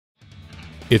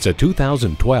It's a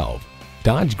 2012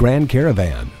 Dodge Grand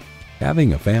Caravan.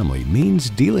 Having a family means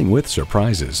dealing with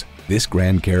surprises. This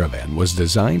Grand Caravan was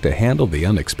designed to handle the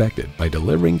unexpected by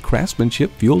delivering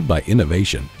craftsmanship fueled by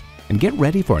innovation. And get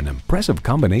ready for an impressive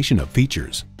combination of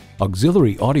features: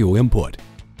 auxiliary audio input,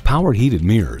 power heated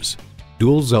mirrors,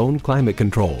 dual zone climate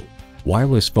control,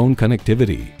 wireless phone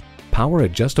connectivity, power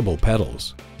adjustable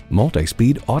pedals,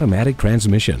 multi-speed automatic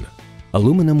transmission,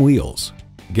 aluminum wheels,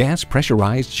 gas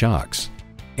pressurized shocks,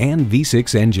 and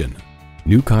V6 engine.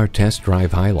 New car test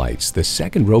drive highlights: the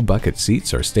second row bucket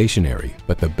seats are stationary,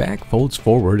 but the back folds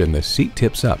forward and the seat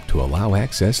tips up to allow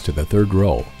access to the third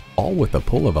row, all with the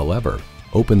pull of a lever.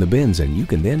 Open the bins and you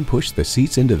can then push the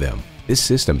seats into them. This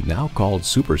system, now called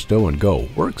Super Stow and Go,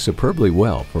 works superbly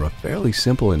well. For a fairly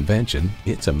simple invention,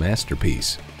 it's a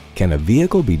masterpiece. Can a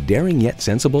vehicle be daring yet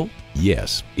sensible?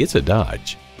 Yes, it's a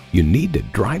Dodge. You need to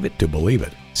drive it to believe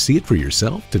it. See it for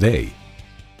yourself today.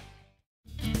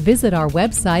 Visit our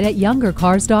website at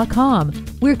youngercars.com.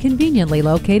 We're conveniently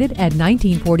located at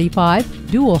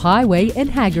 1945 Dual Highway in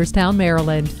Hagerstown,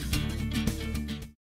 Maryland.